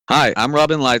Hi, I'm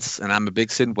Robin Lights, and I'm a big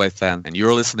Synthwave fan, and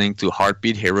you're listening to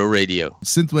Heartbeat Hero Radio.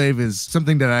 Synthwave is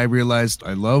something that I realized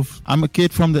I love. I'm a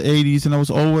kid from the 80s, and I was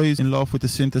always in love with the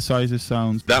synthesizer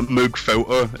sounds. That Moog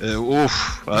filter,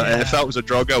 if that was a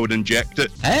drug, I would inject it.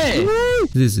 Hey!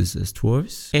 This is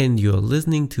Dwarves, and you're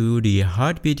listening to the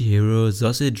Heartbeat Hero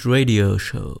Sausage Radio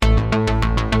Show.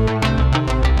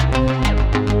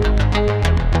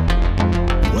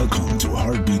 Welcome to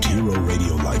Heartbeat Hero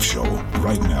Radio Live Show,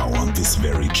 right now on this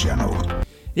very channel.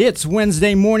 It's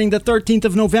Wednesday morning, the 13th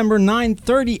of November,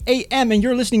 9:30 a.m., and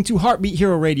you're listening to Heartbeat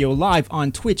Hero Radio live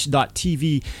on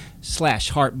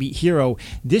twitch.tv/Heartbeat Hero.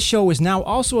 This show is now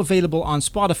also available on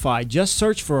Spotify. Just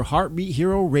search for Heartbeat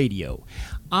Hero Radio.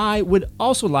 I would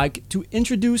also like to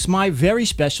introduce my very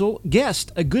special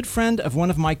guest, a good friend of one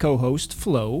of my co-hosts,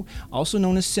 Flo, also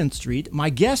known as Synth Street. My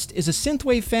guest is a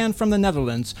synthwave fan from the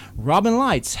Netherlands, Robin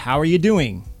Lights. How are you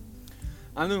doing?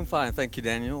 I'm doing fine, thank you,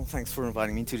 Daniel. Thanks for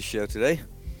inviting me to the show today.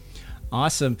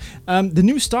 Awesome. The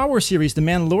new Star Wars series, The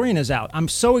Mandalorian, is out. I'm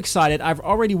so excited. I've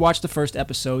already watched the first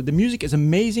episode. The music is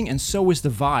amazing, and so is the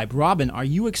vibe. Robin, are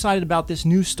you excited about this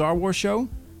new Star Wars show?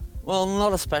 Well,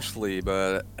 not especially,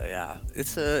 but yeah,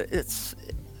 it's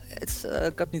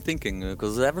got me thinking,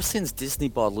 because ever since Disney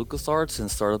bought LucasArts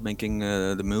and started making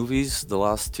the movies, the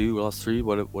last three, what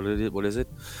is it?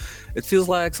 It feels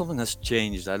like something has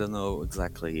changed. I don't know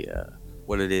exactly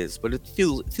what it is, but it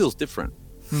feels different.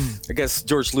 I guess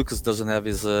George Lucas doesn't have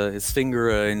his finger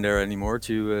in there anymore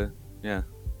to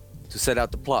set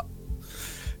out the plot.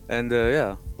 And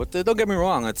but don't get me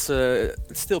wrong, it's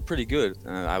still pretty good.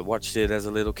 I watched it as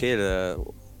a little kid.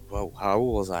 How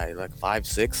old was I? Like 5,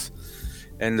 6,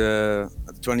 and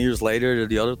 20 years later,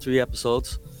 the other 3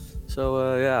 episodes. So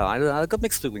I got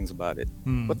mixed feelings about it.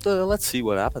 But let's see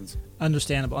what happens.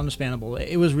 Understandable.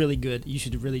 It was really good. You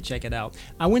should really check it out.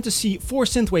 I went to see 4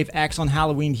 synthwave acts on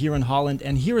Halloween here in Holland,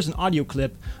 and here is an audio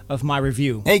clip of my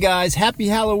review. Hey guys, happy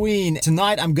Halloween!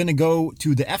 Tonight I'm gonna go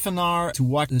to the FNR to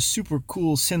watch a super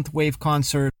cool synthwave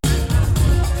concert.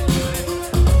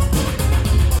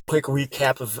 Quick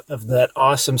recap of that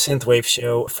awesome synthwave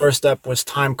show. First up was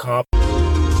Time Cop.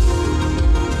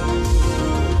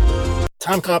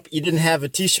 Time Cop, you didn't have a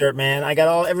t-shirt, man. I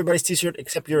got everybody's t-shirt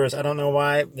except yours. I don't know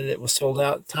why, but it was sold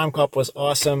out. Time Cop was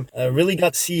awesome. Really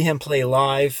got to see him play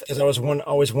live, because I was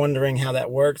always wondering how that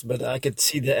worked, but I could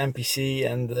see the MPC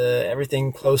and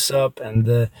everything close up, and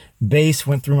the bass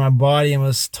went through my body and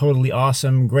was totally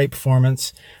awesome. Great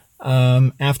performance.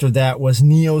 After that was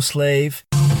Neo Slave.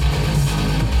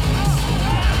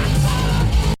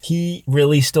 He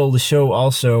really stole the show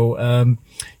also.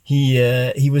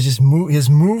 He was just his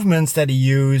movements that he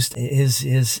used,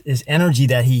 his energy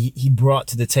that he brought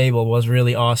to the table was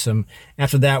really awesome.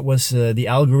 After that was The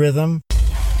Algorithm.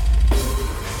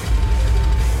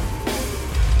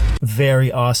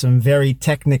 Very awesome, very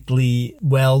technically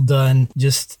well done,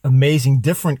 just amazing,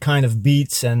 different kind of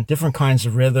beats and different kinds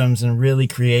of rhythms, and really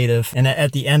creative. And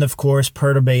at the end, of course,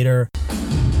 Perturbator.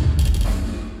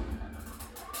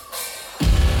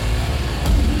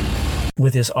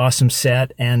 With his awesome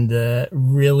set and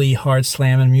really hard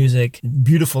slamming music,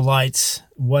 beautiful lights.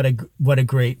 What a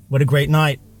great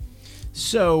night.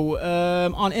 So,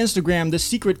 on Instagram, The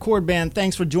Secret Chord Band,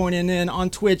 thanks for joining in. On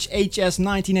Twitch,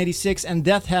 HS1986 and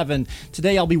Death Heaven.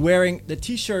 Today I'll be wearing the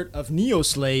t-shirt of Neo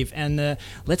Slave, and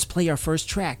let's play our first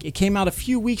track. It came out a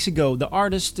few weeks ago. The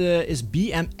artist is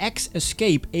BMX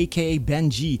Escape, aka Ben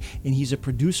G, and he's a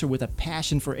producer with a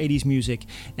passion for 80s music.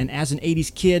 And as an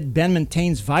 80s kid, Ben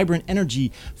maintains vibrant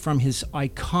energy from his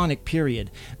iconic period.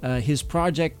 His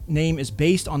project name is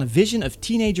based on a vision of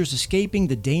teenagers escaping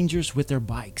the dangers with their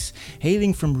bikes.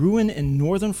 Hailing from Rouen in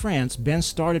northern France, Ben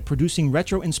started producing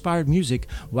retro-inspired music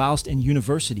whilst in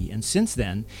university, and since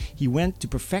then, he went to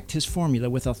perfect his formula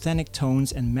with authentic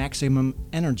tones and maximum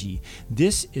energy.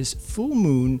 This is Full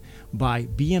Moon by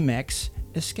BMX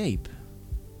Escape.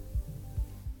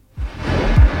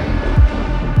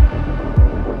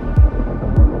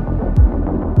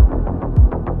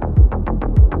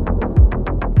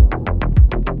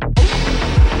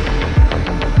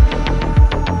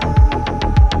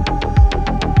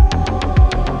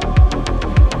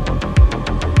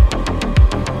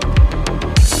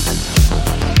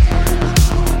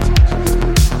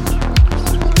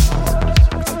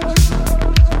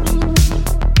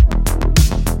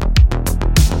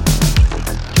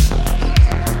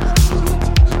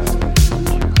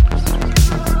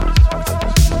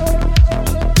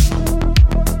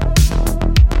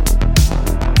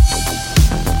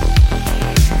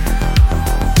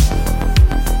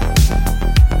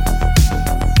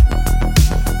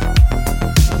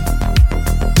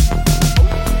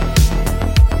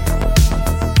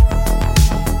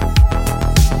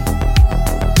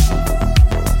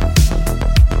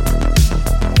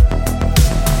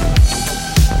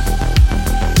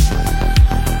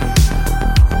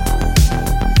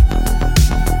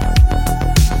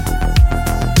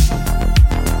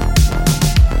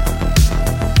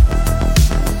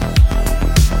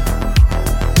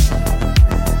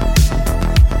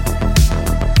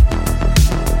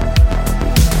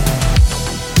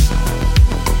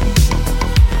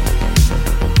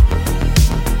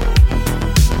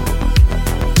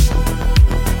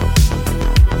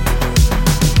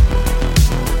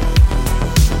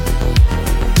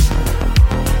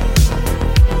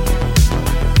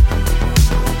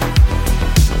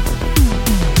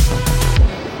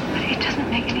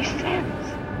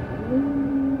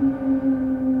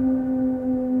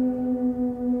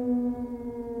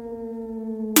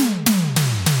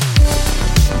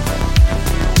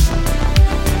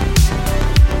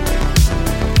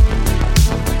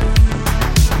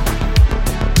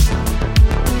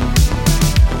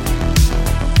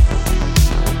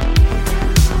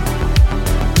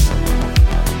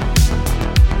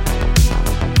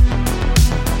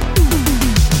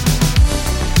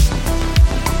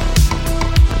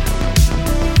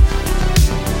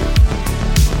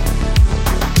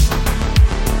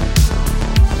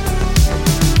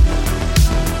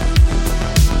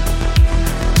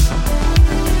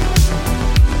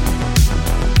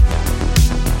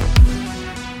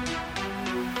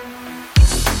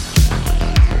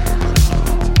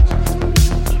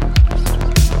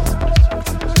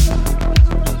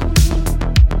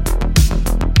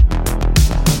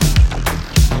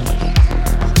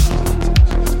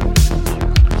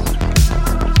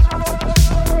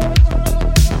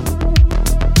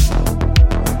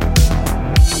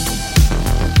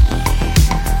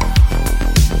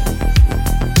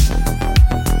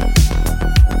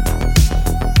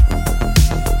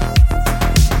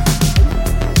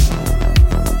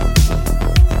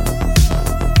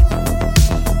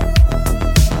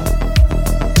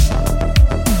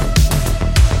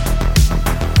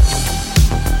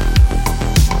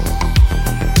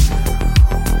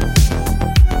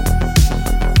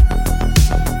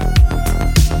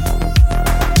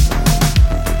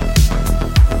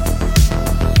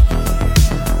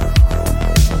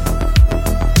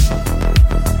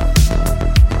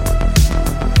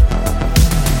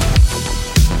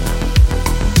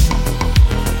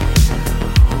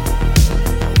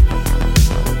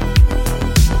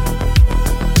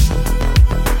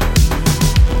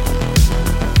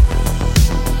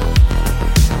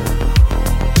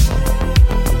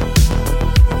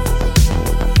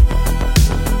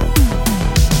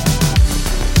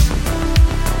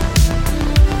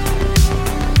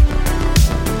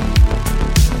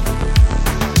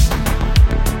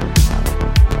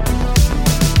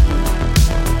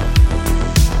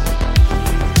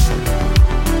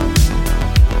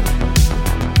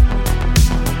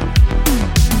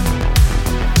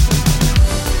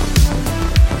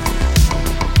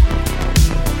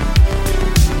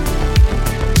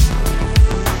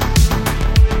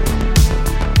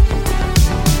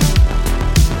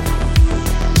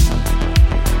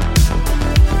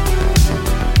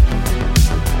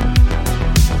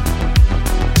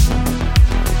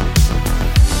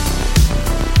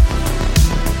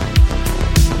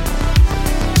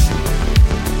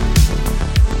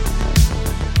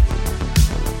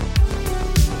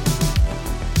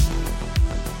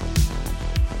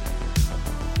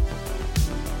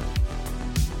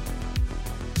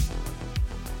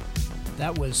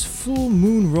 That was Full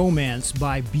Moon Romance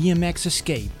by BMX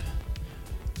Escape.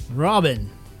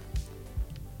 Robin,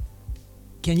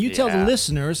 can you tell the Yeah.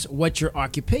 listeners what your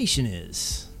occupation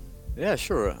is? Yeah,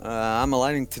 sure. I'm a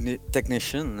lighting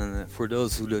technician, and for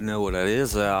those who don't know what that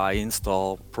is, I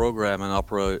install, program, and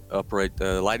operate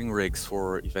lighting rigs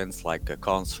for events like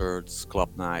concerts,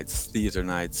 club nights, theater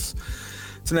nights,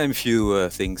 to name a few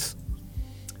things.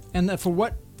 And for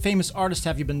what famous artists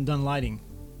have you been done lighting?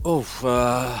 Oh,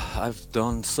 I've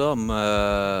done some.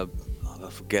 I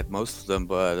forget most of them,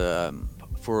 but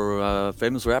for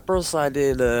famous rappers, I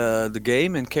did The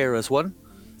Game and KRS-One.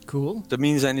 Cool. That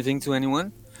means anything to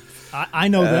anyone? I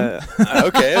know them.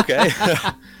 Okay.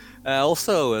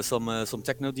 Also, some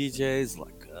techno DJs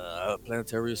like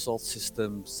Planetary Assault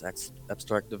Systems,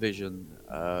 Abstract Division.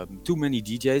 Too many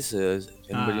DJs.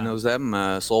 Anybody knows them?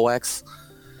 Solwax.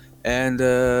 And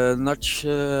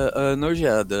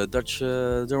Nausea, the Dutch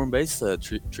drum and bass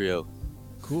trio.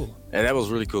 Cool. And that was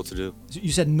really cool to do. So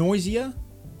you said Noisia?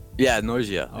 Yeah,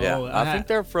 Nausea. Yeah, Oh, I think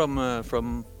they're from they're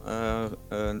from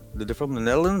the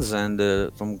Netherlands and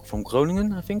from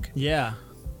Groningen, I think. Yeah.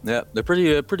 Yeah, they're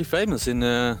pretty famous in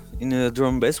the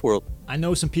drum and bass world. I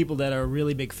know some people that are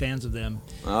really big fans of them.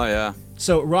 Oh yeah.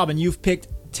 So, Robin, you've picked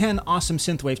 10 awesome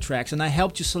synthwave tracks, and I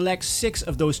helped you select 6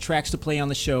 of those tracks to play on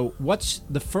the show. What's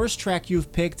the first track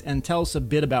you've picked, and tell us a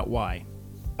bit about why?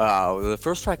 The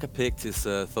first track I picked is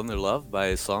Thunder Love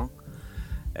by Song.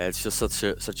 It's just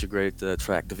such a great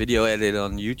track. The video edit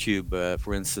on YouTube,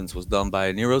 for instance, was done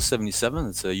by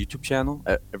Nero77. It's a YouTube channel.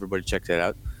 Everybody check that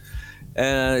out.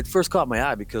 It first caught my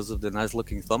eye because of the nice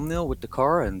looking thumbnail with the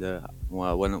car, and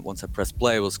once I pressed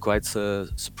play, I was quite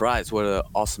surprised. What an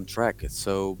awesome track! It's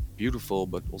so beautiful,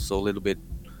 but also a little bit,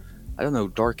 I don't know,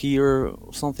 darky or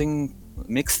something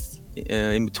mixed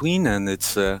in between, and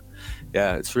it's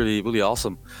really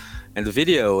awesome. And the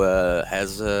video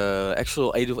has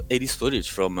actual 80s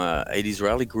footage from 80s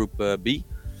rally group B.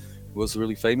 It was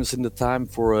really famous in the time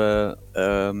for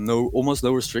almost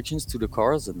no restrictions to the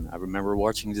cars, and I remember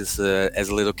watching this as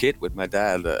a little kid with my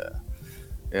dad.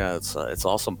 It's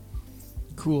awesome.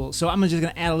 Cool. So I'm just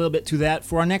going to add a little bit to that.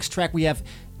 For our next track, we have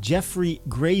Jeffrey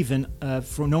Graven,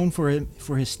 known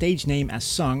for his stage name as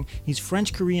Sung. He's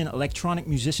French-Korean electronic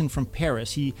musician from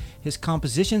Paris. His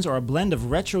compositions are a blend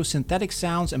of retro synthetic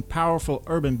sounds and powerful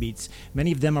urban beats.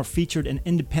 Many of them are featured in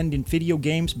independent video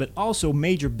games, but also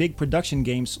major big production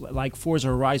games like Forza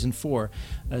Horizon 4.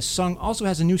 Sung also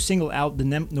has a new single out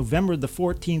November the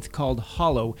 14th called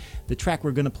Hollow. The track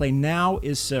we're going to play now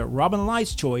is Robin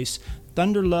Light's choice,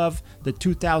 Thunder Love, the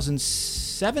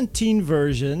 2017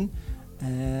 version,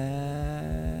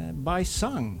 by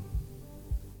Sung.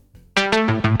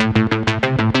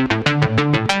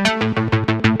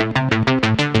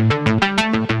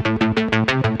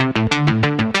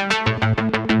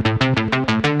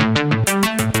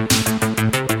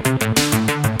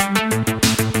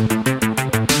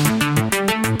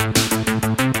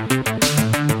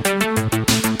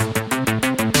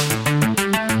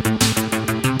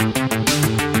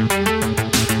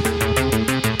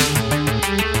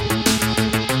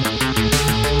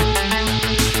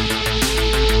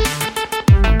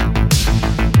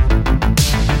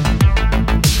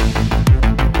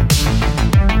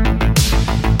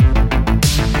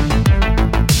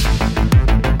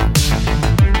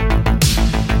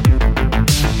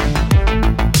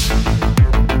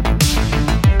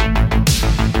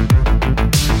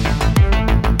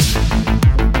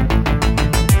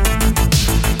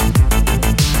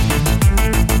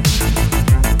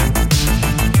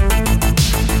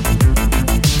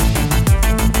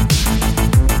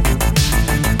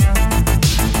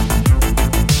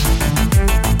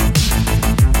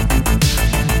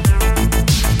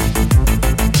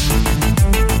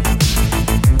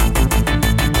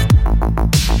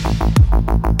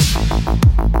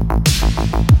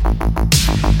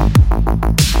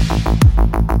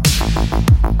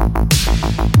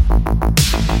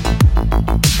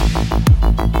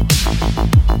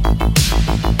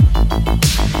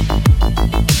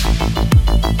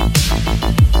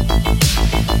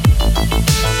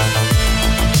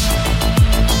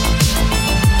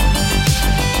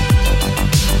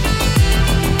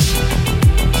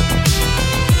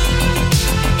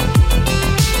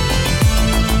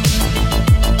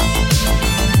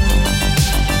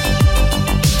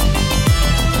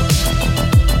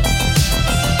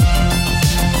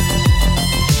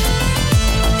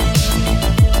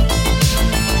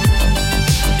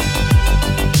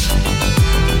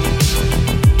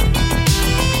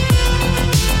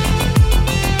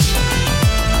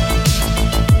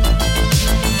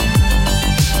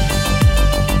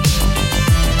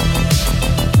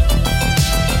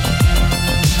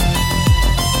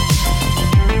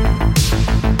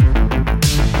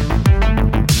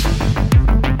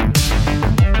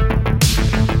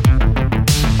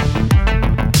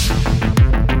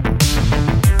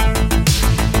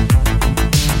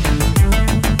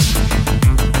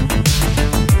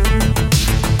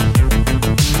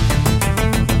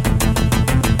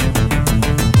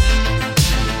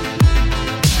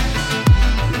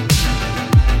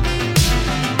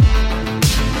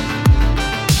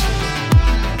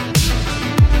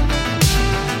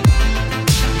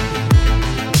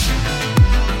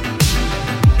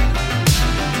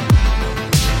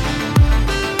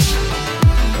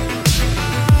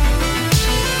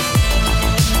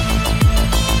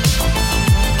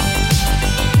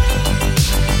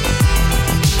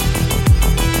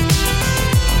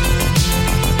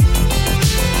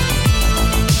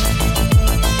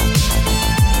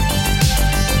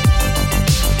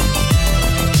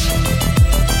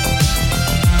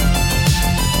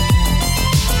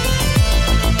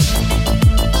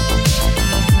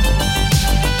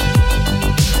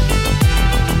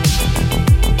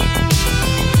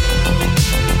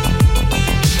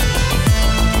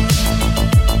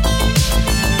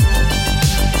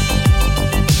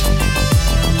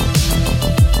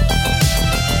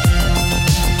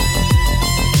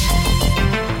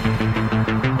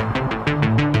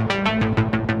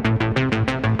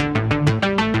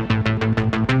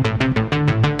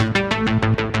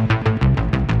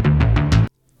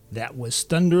 was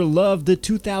Thunder Love, the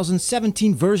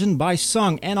 2017 version by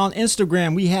Sung. And on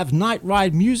Instagram, we have Night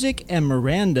Ride Music and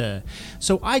Miranda.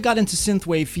 So I got into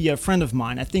synthwave via a friend of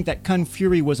mine. I think that Kung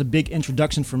Fury was a big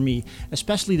introduction for me,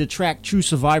 especially the track True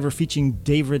Survivor featuring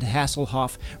David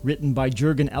Hasselhoff, written by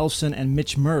Jürgen Elfsen and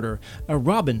Mitch Murder.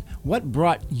 Robin, what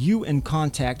brought you in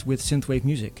contact with synthwave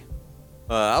music?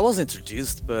 I was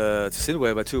introduced to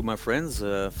synthwave by two of my friends,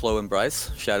 Flo and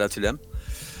Bryce. Shout out to them.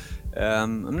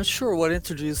 I'm not sure what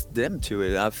introduced them to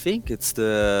it. I think it's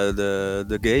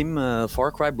the game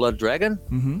Far Cry Blood Dragon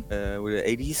with the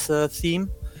 80s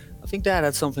theme. I think that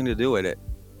had something to do with it.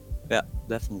 Yeah,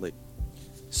 definitely.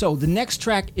 So the next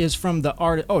track is from the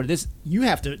artist. Oh, this you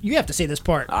have to say this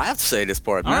part. I have to say this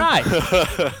part, man. All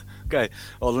right. Okay.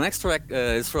 Well, the next track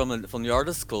is from the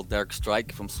artist called Derek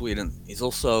Strike from Sweden. He's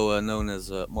also known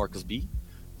as Marcus B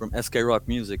from SK Rock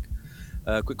Music.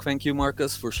 Quick thank you,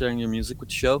 Marcus, for sharing your music with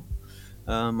the show.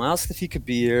 I asked if he could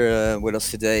be here with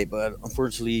us today, but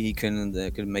unfortunately he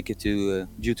couldn't make it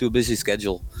due to a busy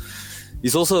schedule.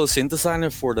 He's also a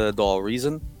synthesizer for the DAW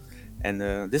Reason, and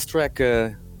this track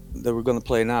that we're gonna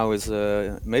play now is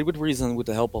made with Reason with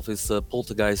the help of his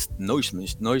Poltergeist noise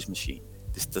machine.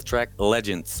 This is the track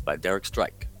Legends by Derek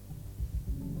Strike.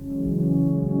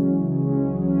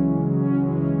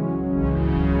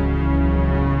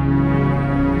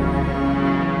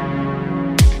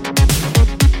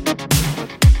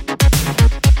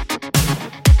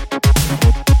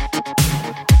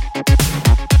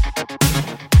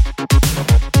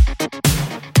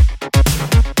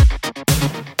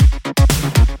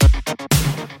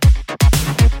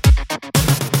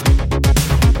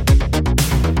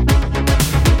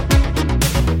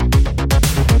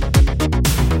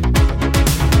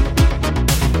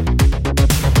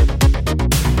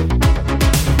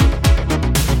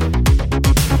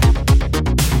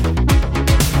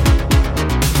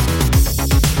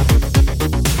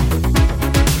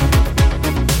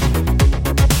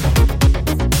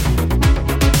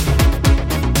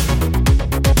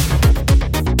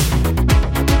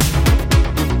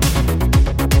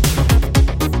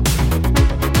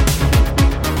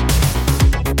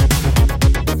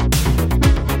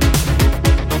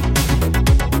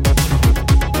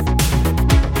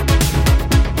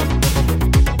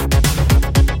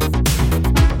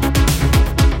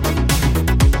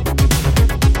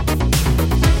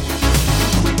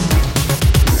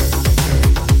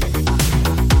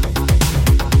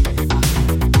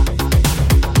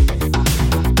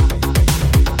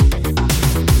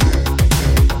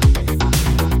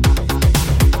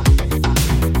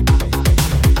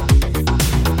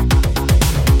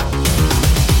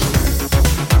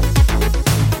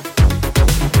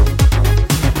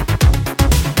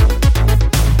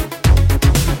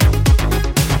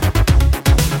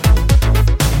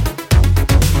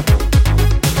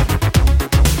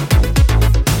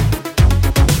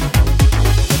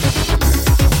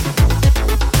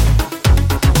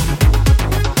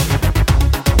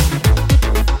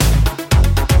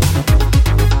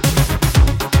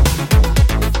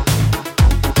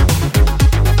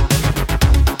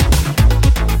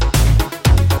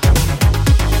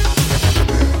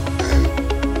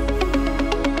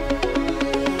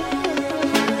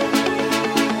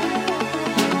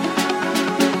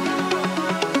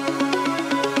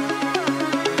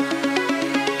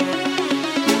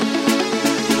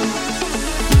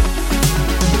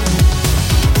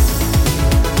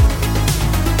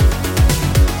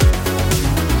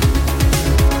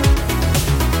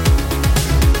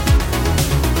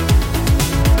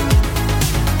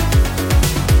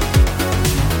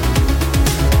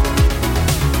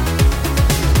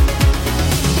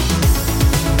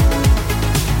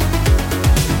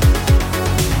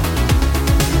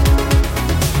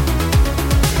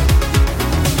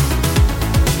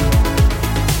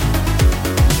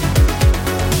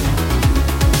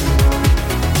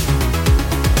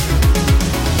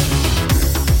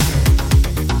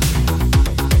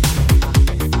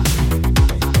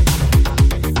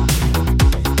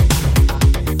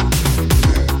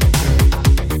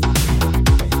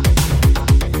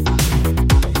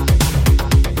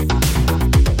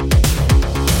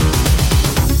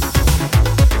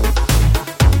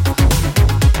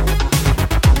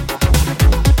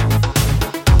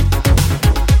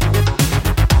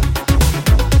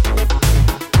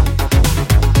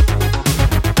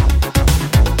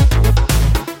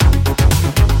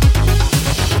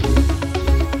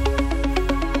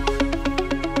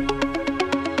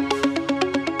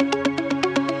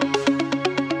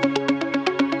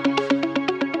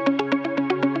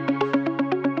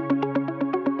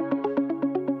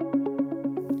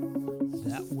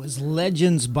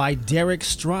 Legends by Derek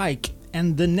Strike.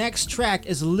 And the next track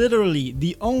is literally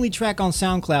the only track on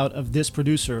SoundCloud of this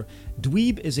producer.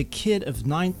 Dweeb is a kid of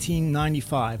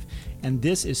 1995, and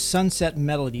this is Sunset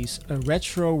Melodies, a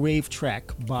retro rave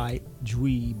track by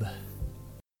Dweeb.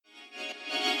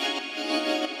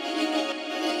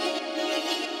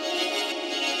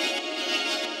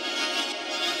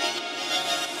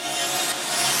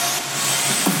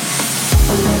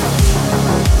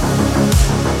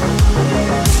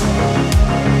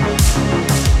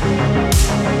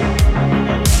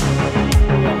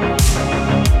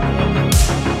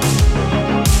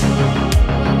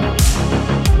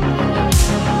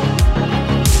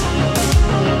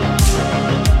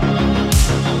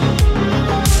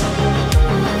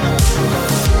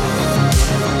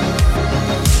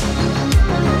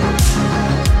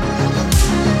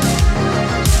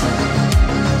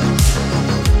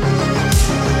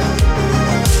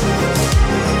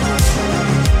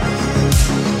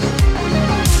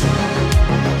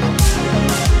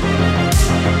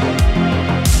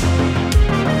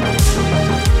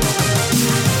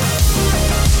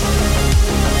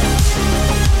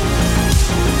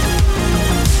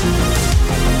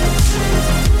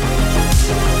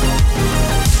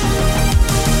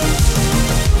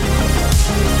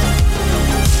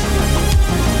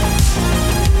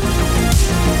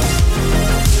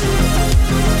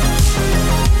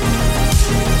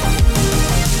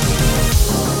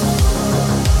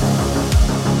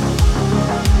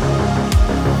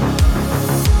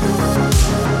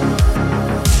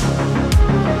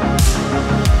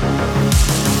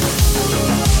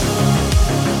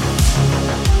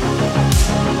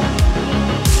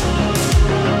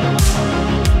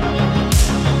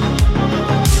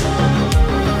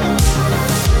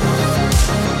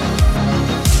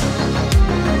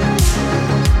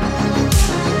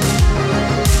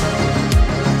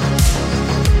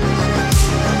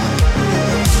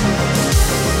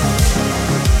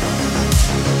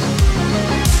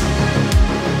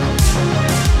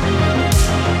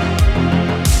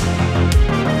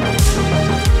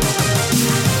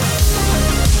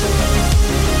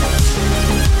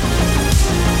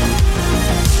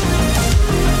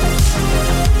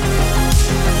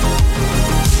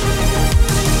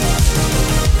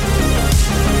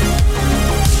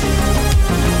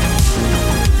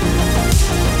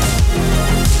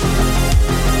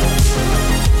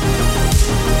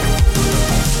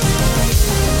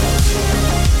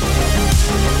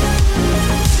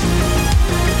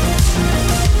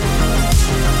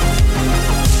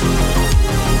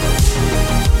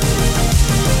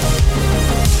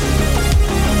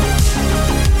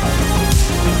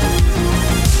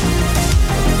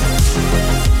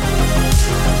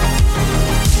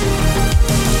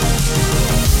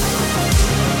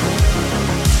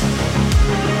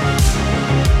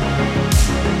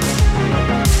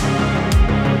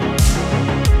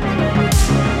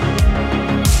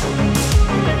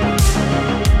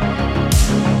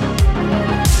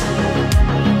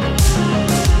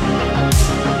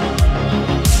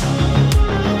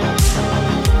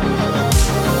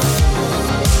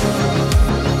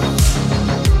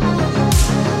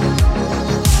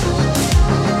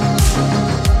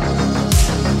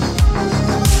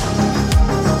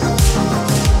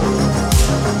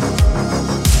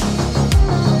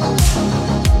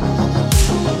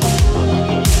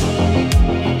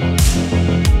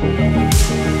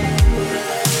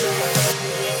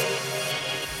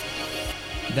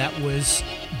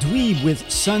 Dweeb with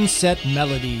Sunset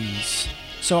Melodies.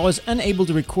 So I was unable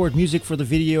to record music for the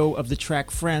video of the track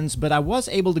Friends, but I was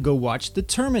able to go watch The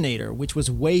Terminator, which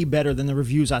was way better than the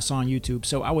reviews I saw on YouTube,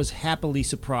 so I was happily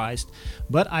surprised.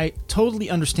 But I totally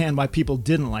understand why people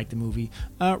didn't like the movie.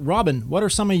 Robin, what are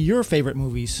some of your favorite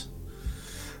movies?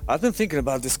 I've been thinking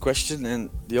about this question, and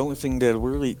the only thing that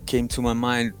really came to my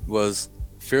mind was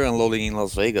Fear and Loathing in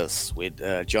Las Vegas with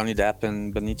Johnny Depp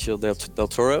and Benicio del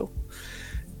Toro.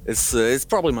 It's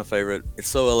probably my favorite. It's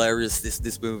so hilarious,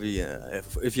 this movie.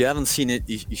 If you haven't seen it,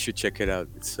 you should check it out.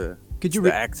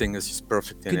 The acting is just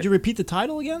perfect in it. Could you repeat the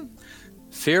title again?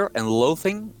 Fear and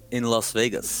Loathing in Las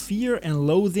Vegas. Fear and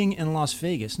Loathing in Las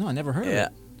Vegas. No, I never heard of it.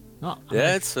 No,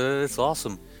 it's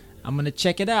awesome. I'm going to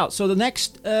check it out. So the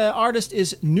next artist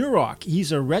is Nurok.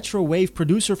 He's a retro wave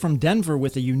producer from Denver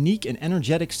with a unique and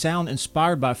energetic sound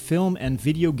inspired by film and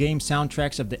video game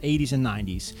soundtracks of the 80s and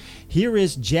 90s. Here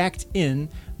is Jacked In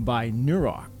by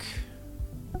Nurok.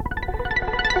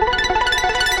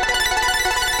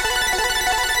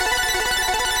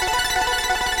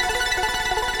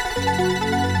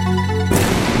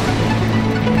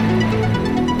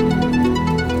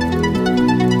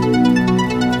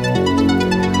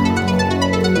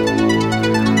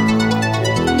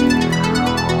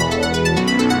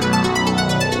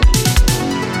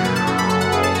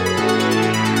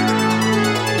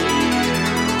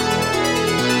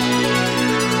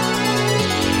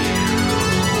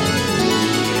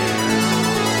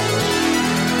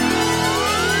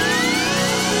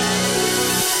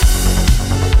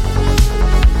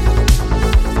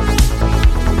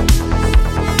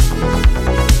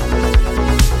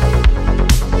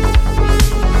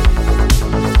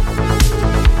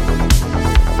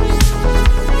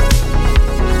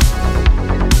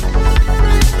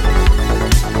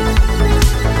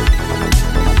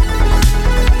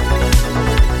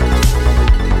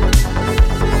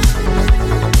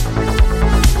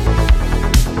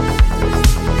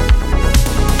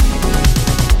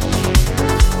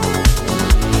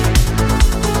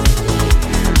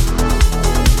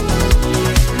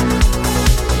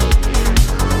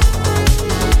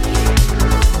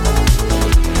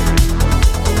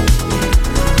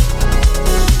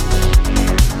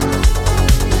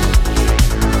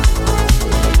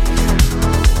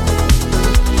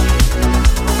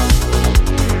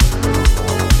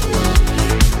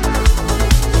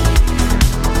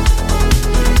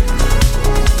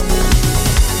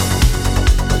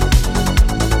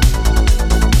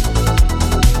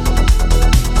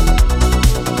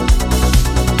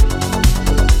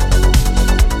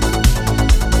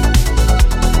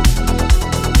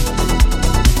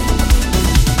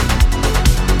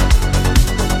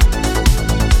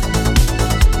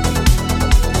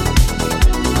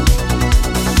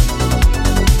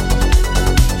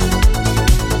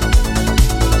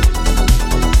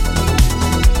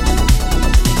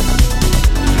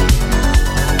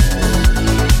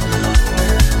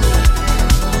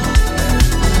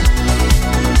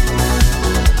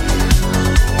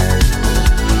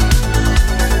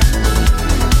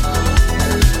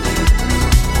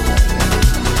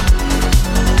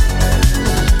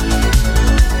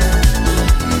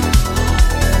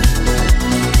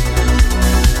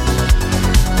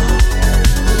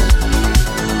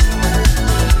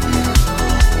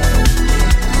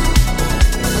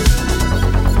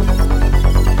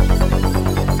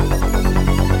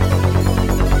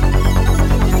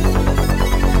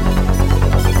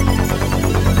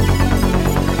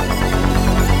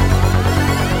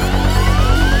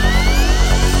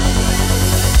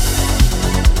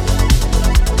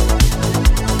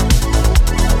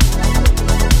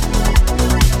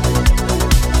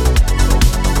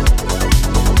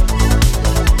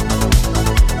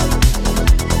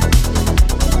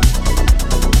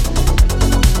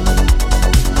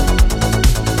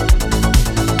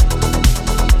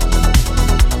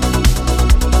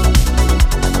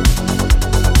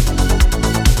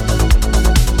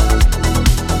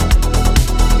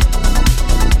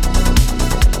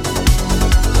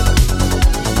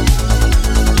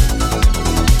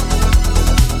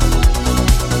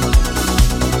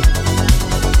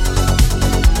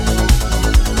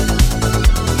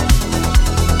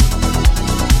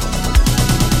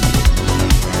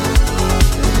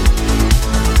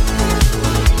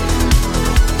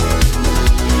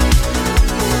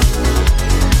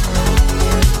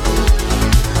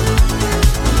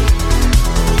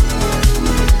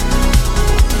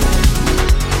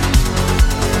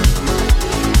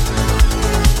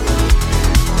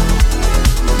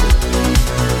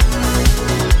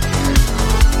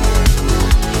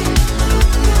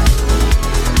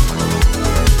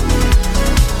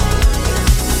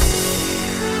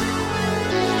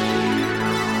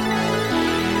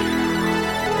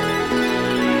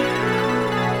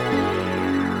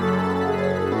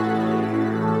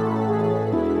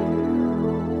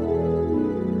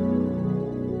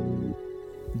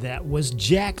 was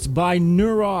Jacked by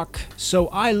Nurock. So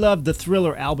I love the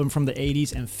Thriller album from the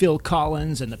 80s and Phil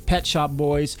Collins and the Pet Shop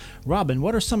Boys. Robin,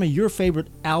 what are some of your favorite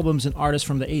albums and artists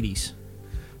from the 80s?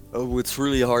 Oh, it's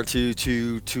really hard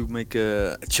to make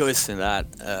a choice in that.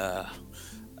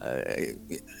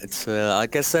 It's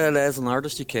like I said, as an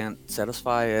artist, you can't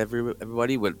satisfy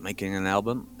everybody with making an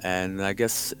album, and I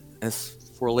guess as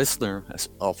for a listener,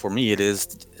 for me, it is.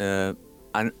 I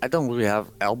don't really have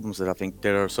albums that I think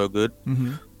that are so good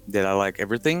that I like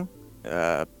everything.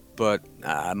 But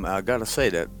I gotta say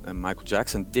that Michael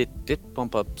Jackson did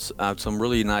pump out some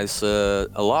really nice, a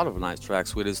lot of nice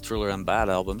tracks with his Thriller and Bad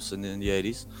albums in the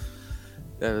 80s.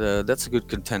 That's a good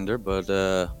contender, but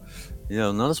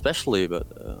not especially. But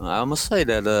I must say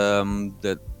that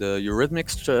that the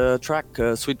Eurythmics track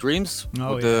 "Sweet Dreams"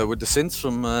 with the synths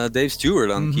from Dave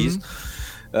Stewart on keys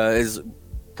is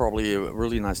probably a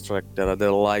really nice track that I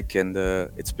like, and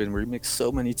it's been remixed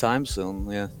so many times,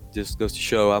 and just goes to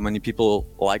show how many people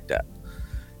like that.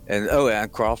 And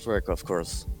and Kraftwerk, of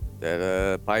course,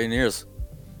 that pioneers.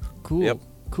 Cool. Yep.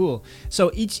 Cool. So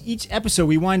each episode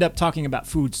we wind up talking about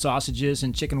food, sausages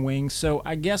and chicken wings. So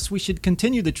I guess we should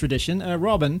continue the tradition.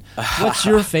 Robin, what's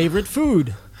your favorite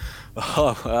food?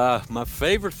 My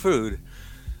favorite food.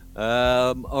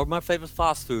 Or my favorite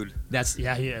fast food. That's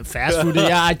fast food.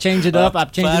 Yeah, I change it up. I'm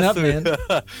changing up, man.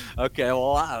 Okay,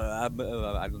 well, I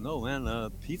don't know, man.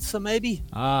 Pizza maybe.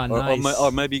 Nice.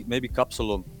 Or maybe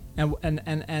Kapsalon.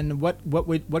 And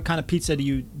what kind of pizza do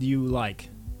you like?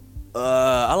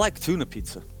 I like tuna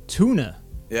pizza. Tuna.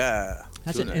 Yeah.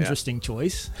 That's tuna, an interesting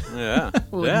choice. Yeah. I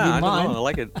don't know. I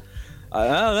like it. I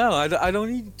don't know. I don't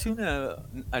eat tuna.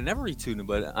 I never eat tuna,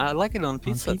 but I like it on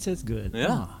pizza. On pizza is good.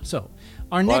 Yeah. So,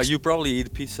 our next. Well, you probably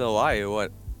eat pizza Hawaii or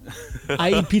what?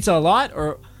 I eat pizza a lot,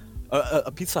 or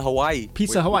a pizza Hawaii.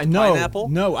 Pizza Hawaii. With No, pineapple?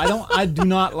 no, I don't. I do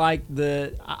not like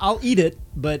the. I'll eat it,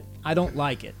 but I don't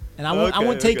like it. And I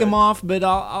won't take them off, but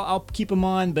I'll keep them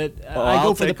on. But I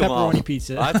go for the pepperoni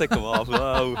pizza. I take them off.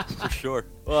 Oh, for sure.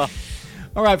 Oh.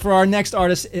 All right, for our next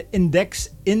artist,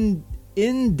 Indexa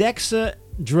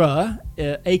Dra,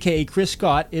 aka Chris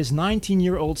Scott, is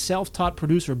 19-year-old self-taught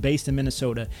producer based in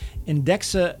Minnesota.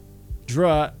 Indexa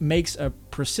Dra makes a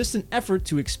persistent effort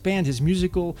to expand his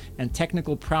musical and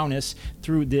technical prowess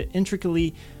through the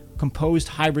intricately composed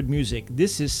hybrid music.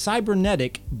 This is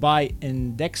Cybernetic by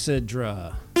Indexa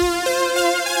Dra.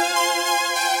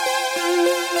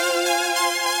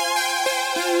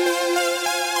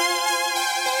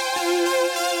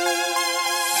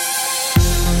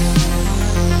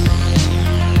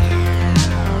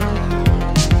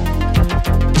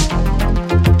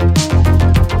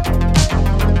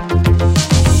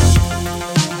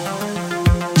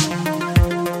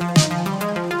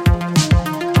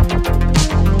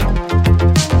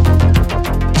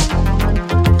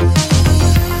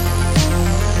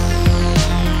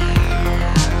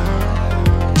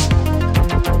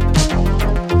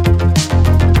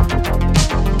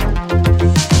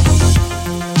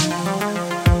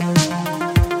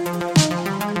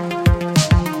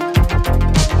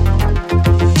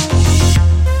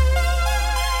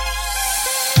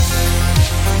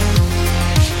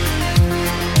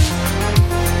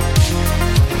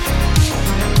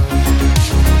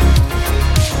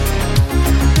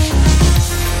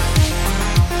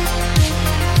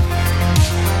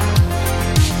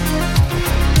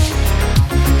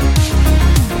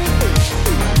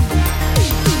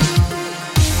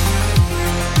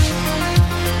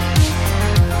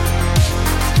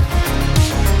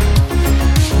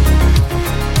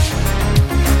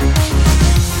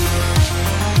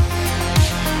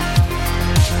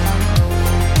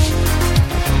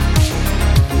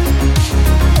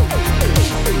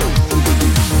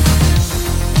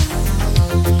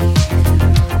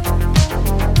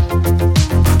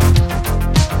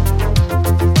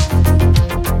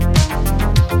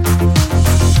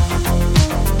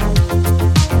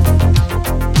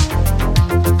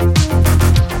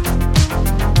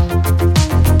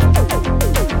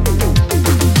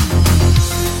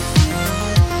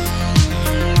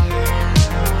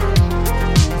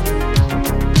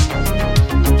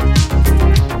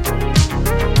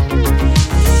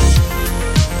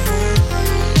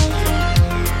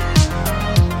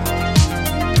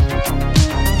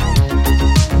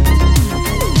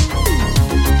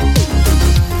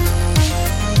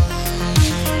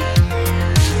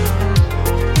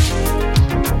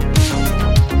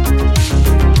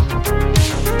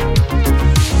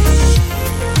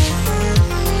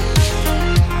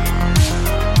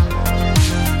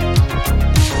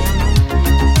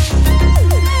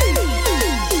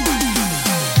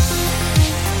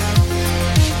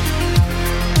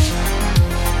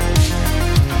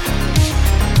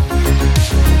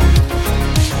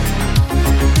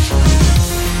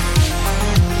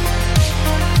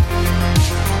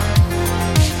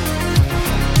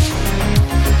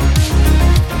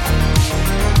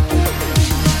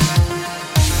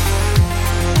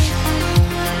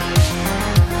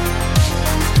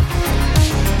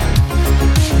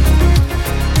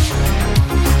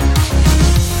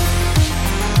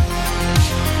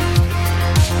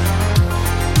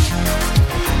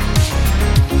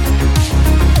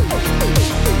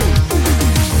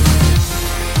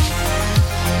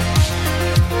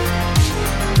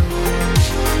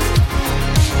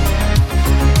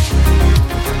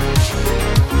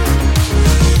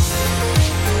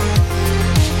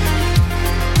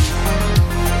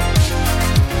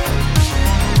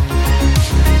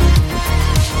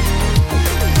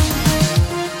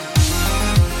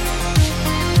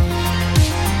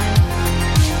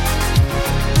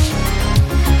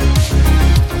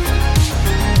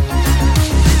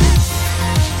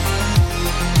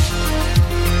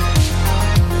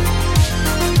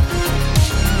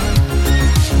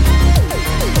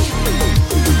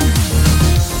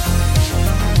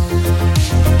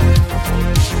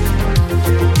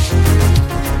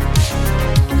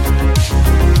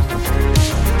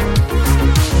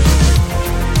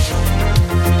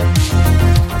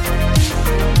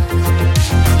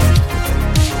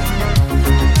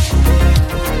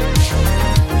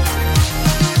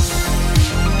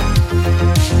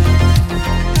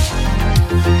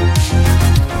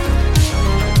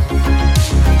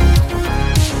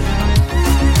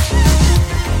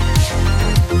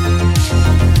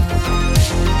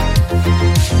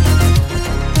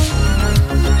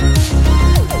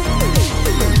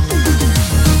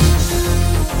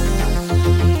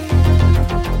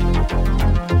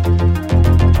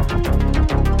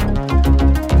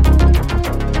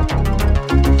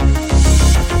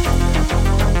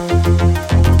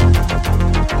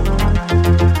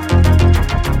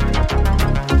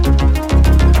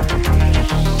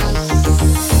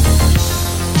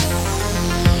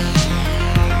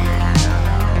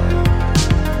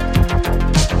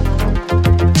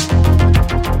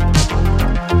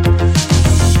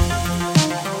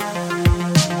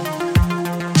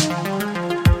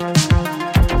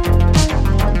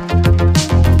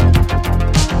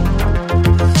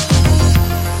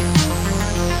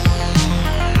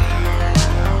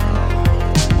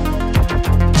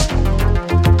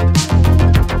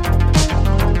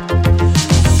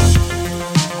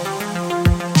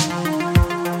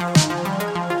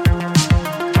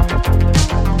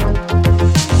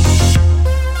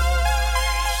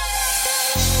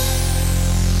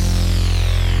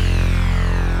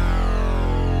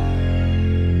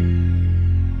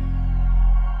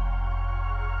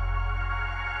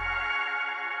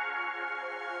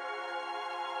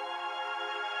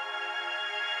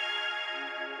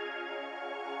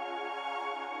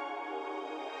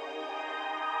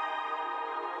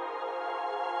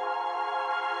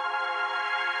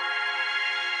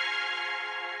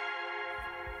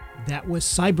 That was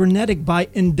Cybernetic by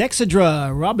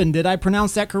Indexedra. Robin, did I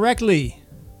pronounce that correctly?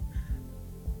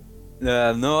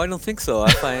 No, I don't think so.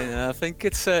 I think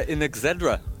it's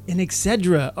Inexedra.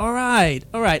 Inexedra. All right.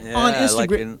 Yeah, On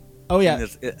Instagram.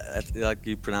 Like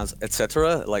you pronounce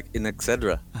etc. like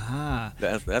Inexedra. Ah.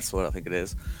 That's what I think it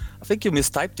is. I think you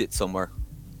mistyped it somewhere.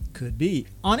 Could be.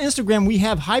 On Instagram, we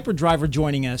have Hyperdriver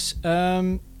joining us.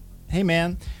 Hey,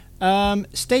 man.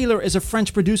 Staler is a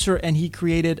French producer, and he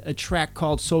created a track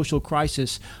called Social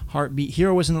Crisis. Heartbeat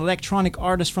Hero is an electronic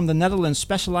artist from the Netherlands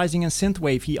specializing in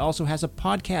synthwave. He also has a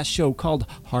podcast show called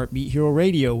Heartbeat Hero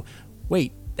Radio.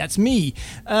 Wait, that's me.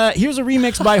 Here's a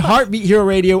remix by Heartbeat Hero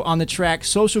Radio on the track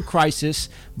Social Crisis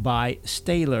by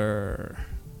Staler.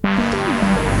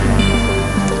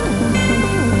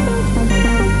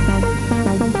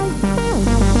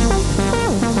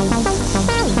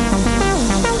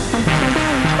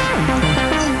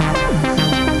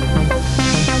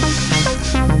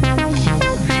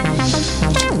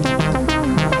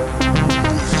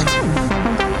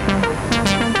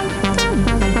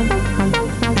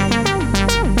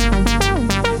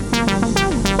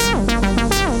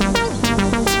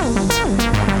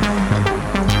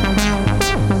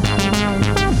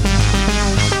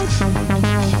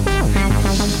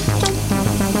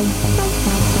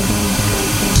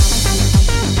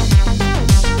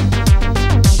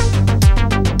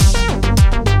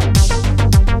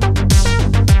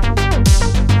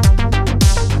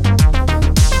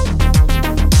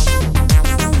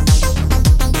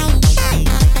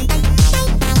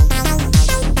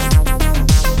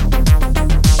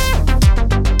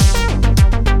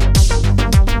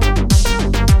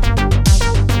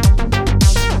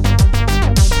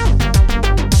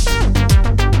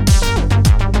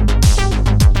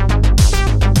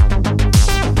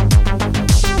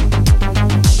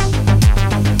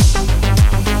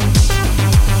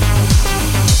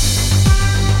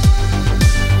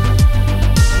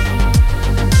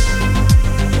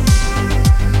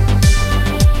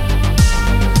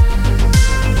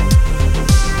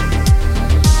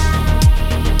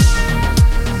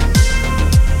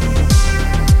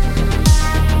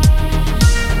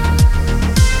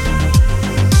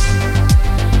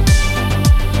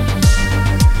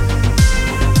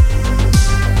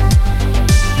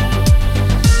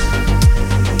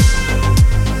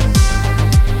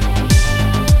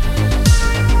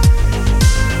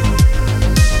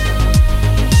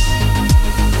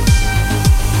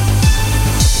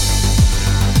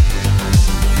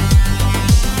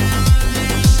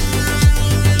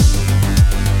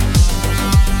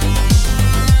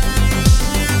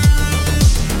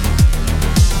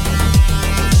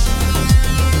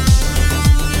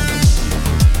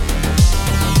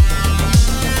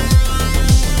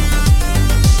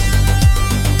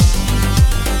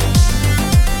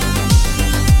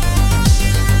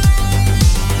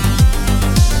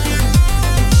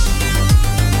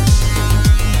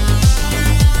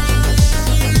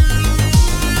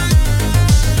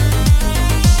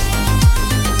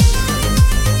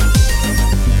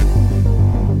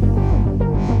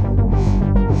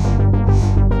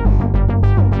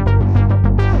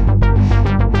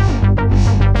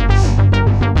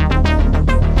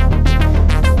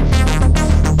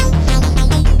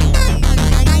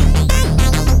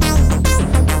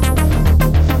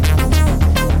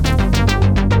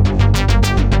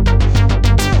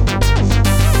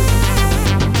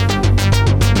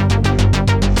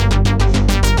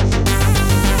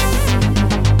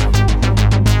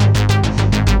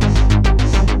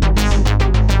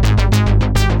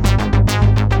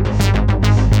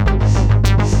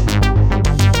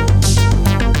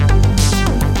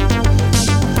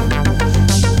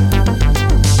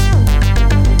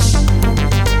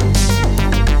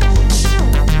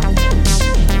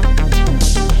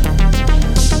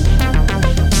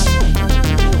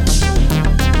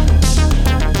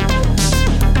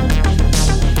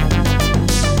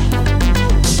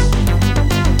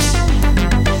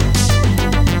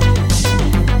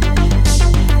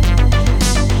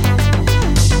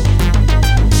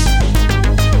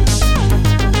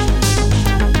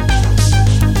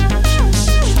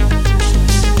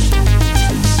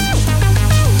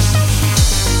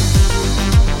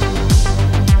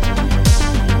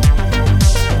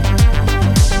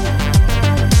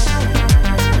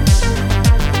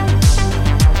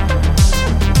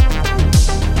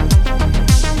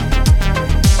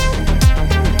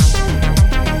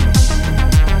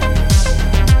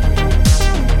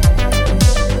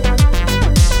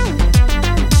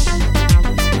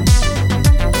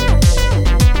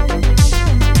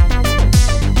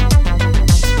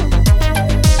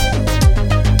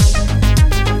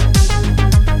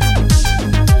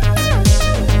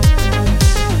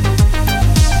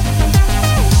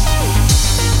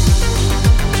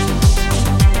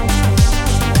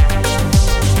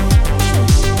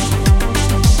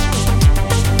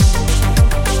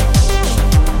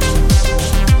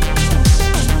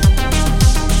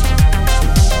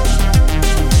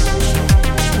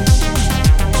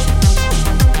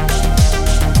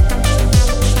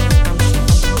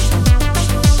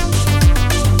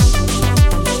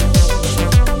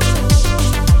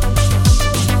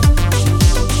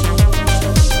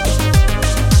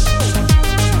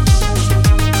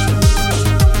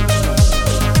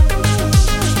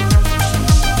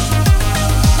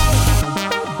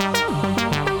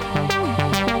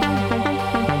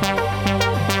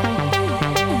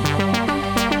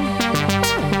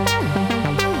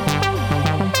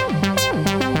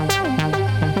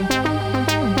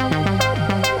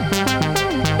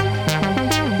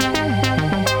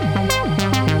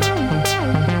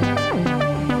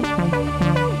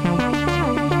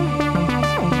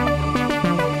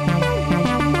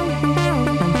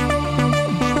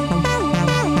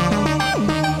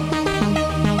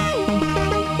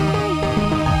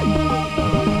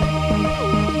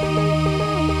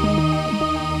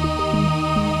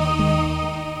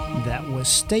 was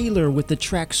Staler with the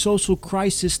track Social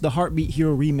Crisis, the Heartbeat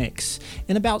Hero remix.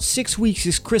 In about 6 weeks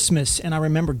is Christmas, and I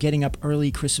remember getting up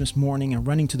early Christmas morning and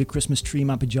running to the Christmas tree in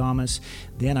my pajamas.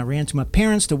 Then I ran to my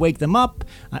parents to wake them up.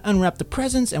 I unwrapped the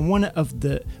presents, and one of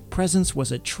the presents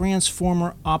was a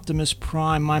Transformer Optimus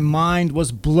Prime. My mind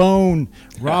was blown.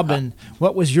 Robin,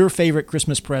 what was your favorite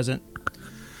Christmas present?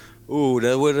 Ooh,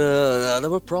 that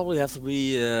would probably have to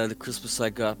be the Christmas I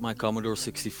got my Commodore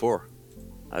 64.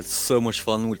 I had so much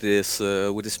fun with this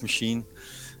machine.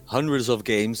 Hundreds of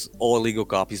games, all illegal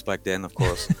copies back then, of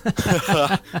course.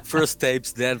 First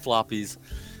tapes, then floppies.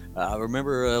 I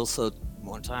remember also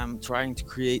one time trying to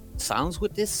create sounds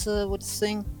with this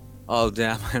thing. Oh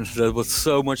damn, man, that was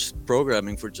so much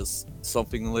programming for just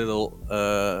something little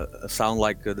that sounded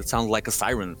like a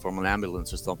siren from an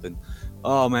ambulance or something.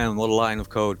 Oh man, what a line of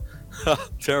code.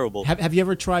 Terrible. Have you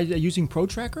ever tried using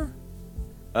ProTracker?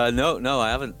 No, I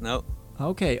haven't. No.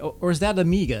 Okay, or is that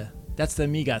Amiga? That's the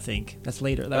Amiga, I think. That's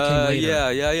later. That came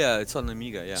later. Yeah. It's on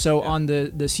Amiga. Yeah. So yeah. on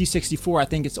the C64, I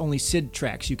think it's only SID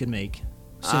tracks you can make.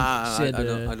 I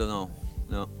don't know.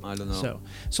 No, I don't know.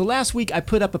 So last week I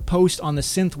put up a post on the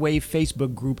Synthwave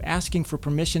Facebook group asking for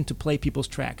permission to play people's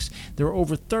tracks. There were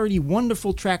over 30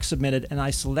 wonderful tracks submitted, and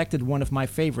I selected one of my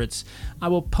favorites. I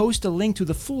will post a link to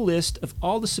the full list of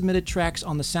all the submitted tracks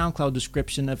on the SoundCloud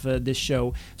description of this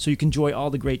show, so you can enjoy all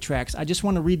the great tracks. I just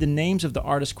want to read the names of the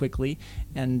artists quickly,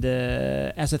 and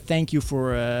as a thank you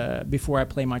for before I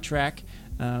play my track.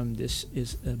 This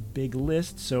is a big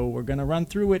list, so we're going to run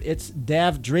through it. It's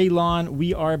Dav Draylon,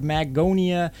 We Are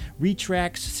Magonia,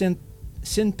 Retrax,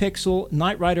 Synpixel,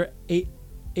 Knight Rider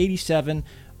 87,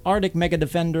 Arctic Mega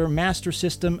Defender, Master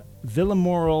System,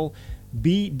 Villamoral,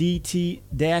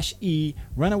 BDT-E,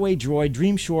 Runaway Droid,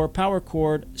 Dreamshore, Power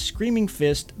Chord, Screaming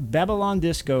Fist, Babylon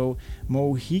Disco,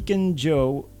 Mohican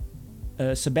Joe,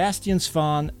 Sebastian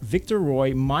Svan, Victor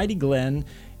Roy, Mighty Glenn,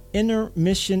 Inner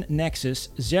Mission Nexus,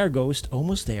 Zerghost,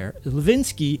 almost there,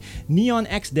 Levinsky, Neon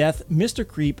X Death, Mr.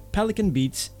 Creep, Pelican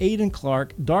Beats, Aiden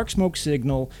Clark, Dark Smoke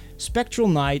Signal, Spectral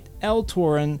Knight, L.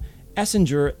 Torin,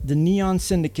 Essenger, The Neon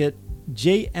Syndicate,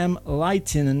 J.M.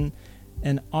 Leitinen,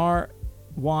 and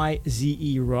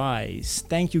RYZE Rise.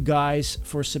 Thank you guys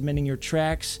for submitting your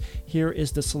tracks. Here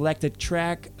is the selected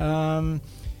track.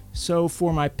 So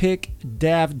for my pick,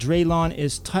 Dav Draylon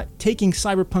is taking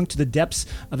cyberpunk to the depths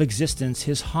of existence.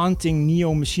 His haunting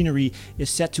neo-machinery is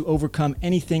set to overcome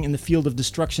anything in the field of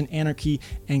destruction, anarchy,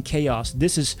 and chaos.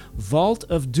 This is Vault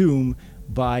of Doom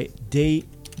by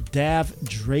Dav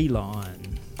Draylon.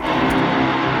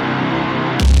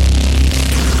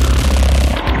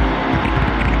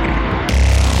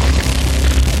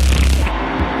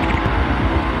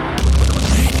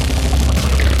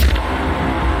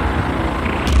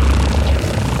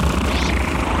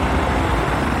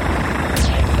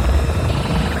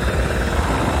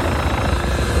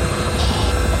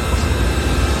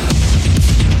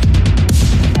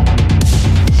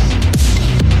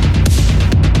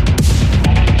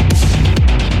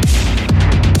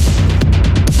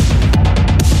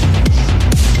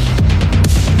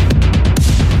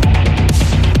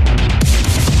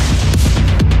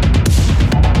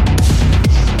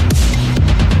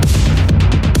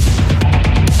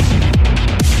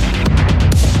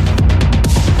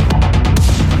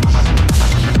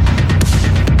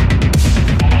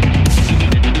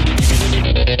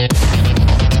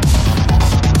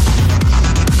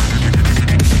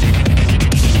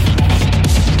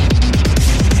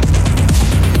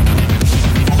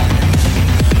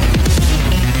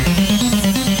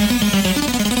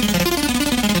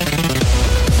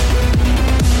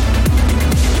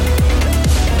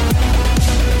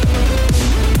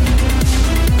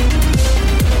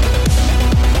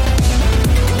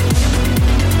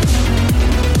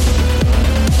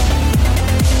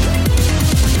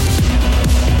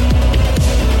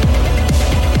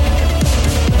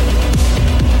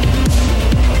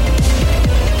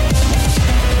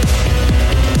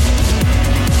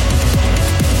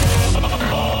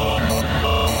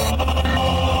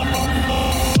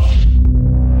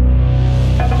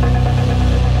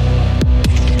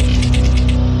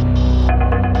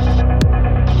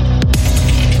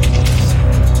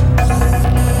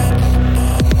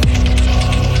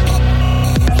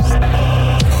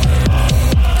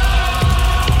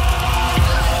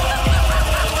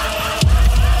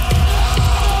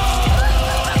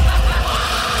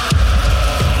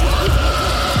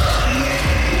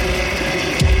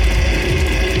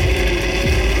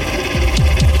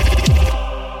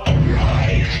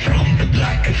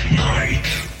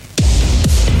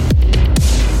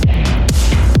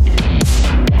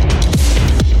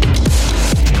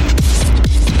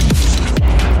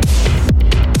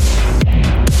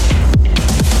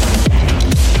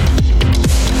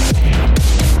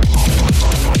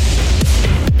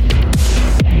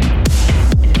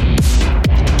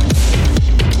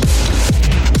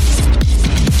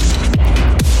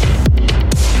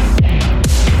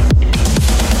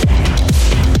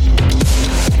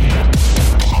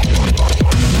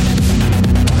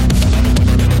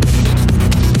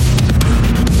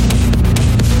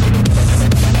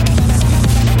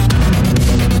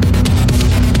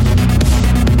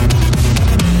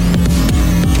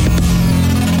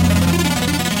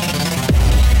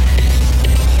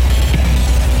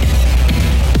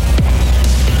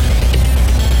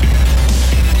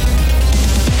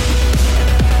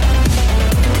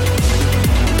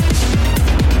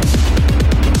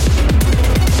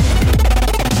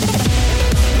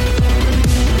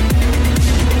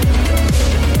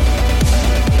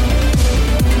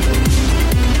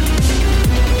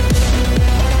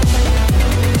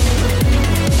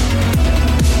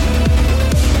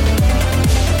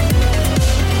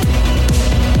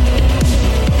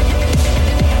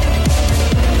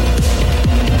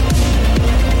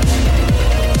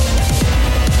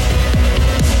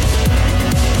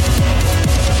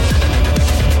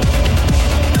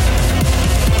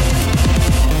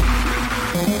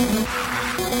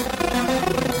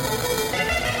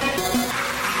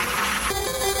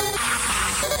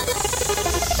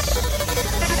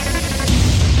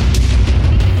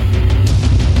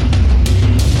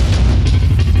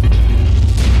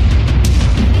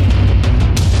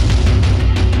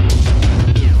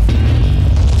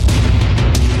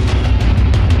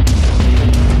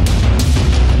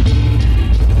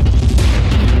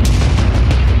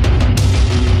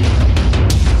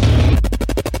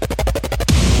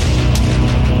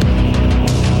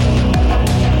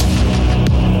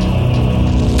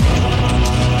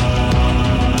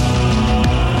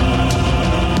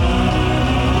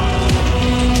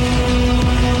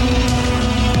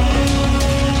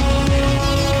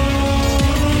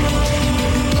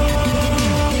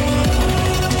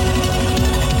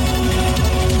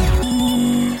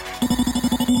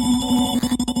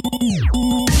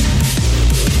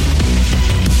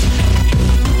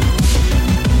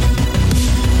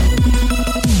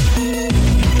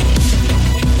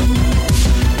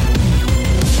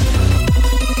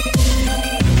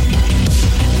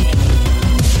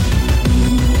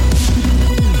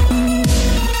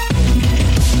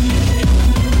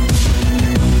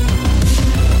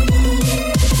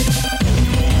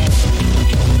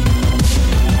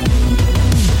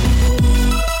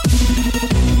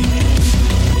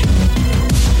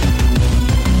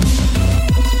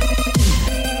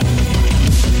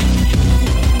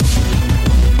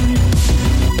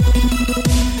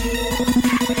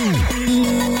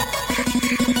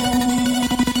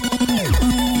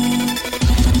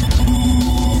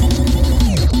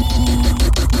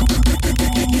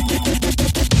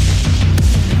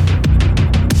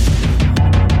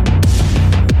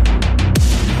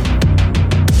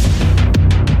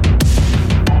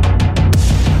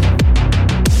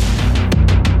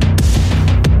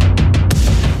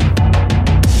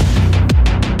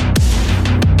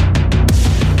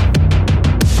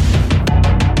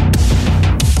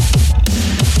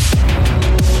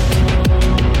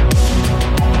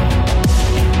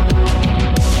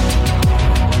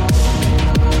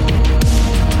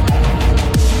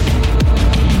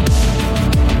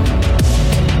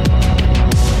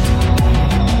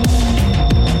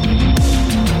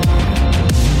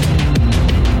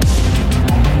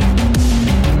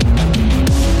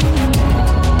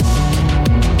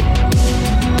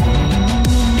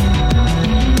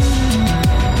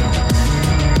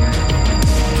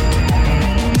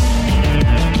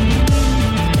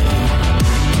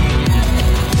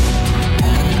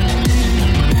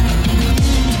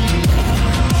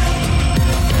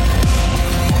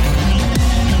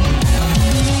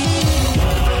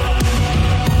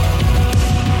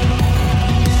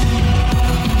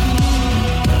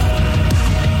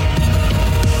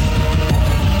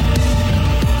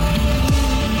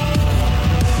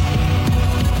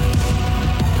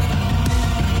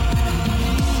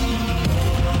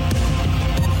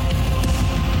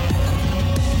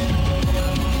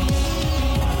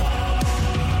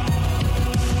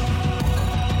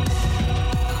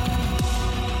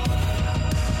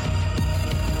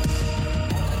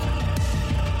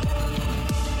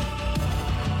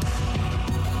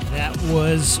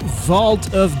 was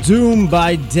Vault of Doom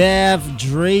by Dav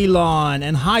Draylon.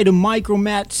 And hi to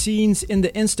Micromat Scenes in the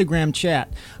Instagram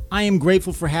chat. I am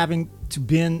grateful for having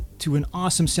been to an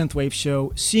awesome synthwave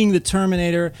show, seeing the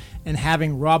Terminator, and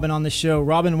having Robin on the show.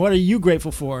 Robin, what are you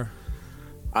grateful for?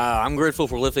 I'm grateful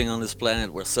for living on this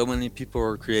planet where so many people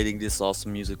are creating this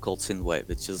awesome music called synthwave.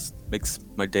 It just makes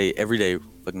my day, every day,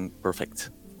 fucking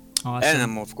perfect. Awesome. And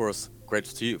I'm, of course,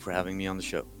 grateful to you for having me on the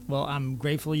show. Well, I'm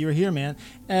grateful you're here, man.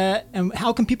 And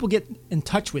how can people get in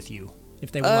touch with you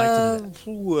if they would like to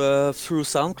do that? Through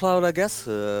SoundCloud, I guess.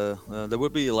 There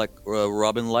would be like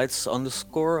Robin Lights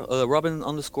Robin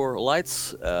underscore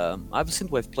Lights. I have a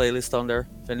synthwave playlist on there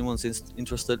if anyone's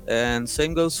interested. And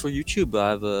same goes for YouTube. I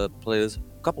have a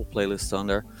couple playlists on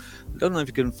there. I don't know if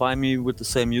you can find me with the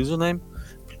same username.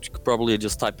 You could probably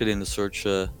just type it in the search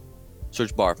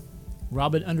bar.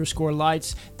 Robin underscore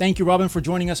Lights. Thank you, Robin, for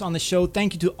joining us on the show.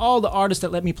 Thank you to all the artists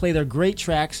that let me play their great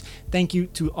tracks. Thank you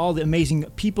to all the amazing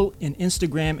people in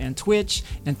Instagram and Twitch.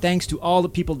 And thanks to all the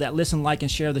people that listen, like,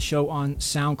 and share the show on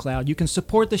SoundCloud. You can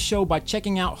support the show by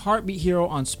checking out Heartbeat Hero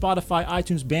on Spotify,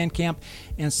 iTunes, Bandcamp,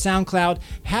 and SoundCloud.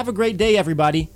 Have a great day, everybody.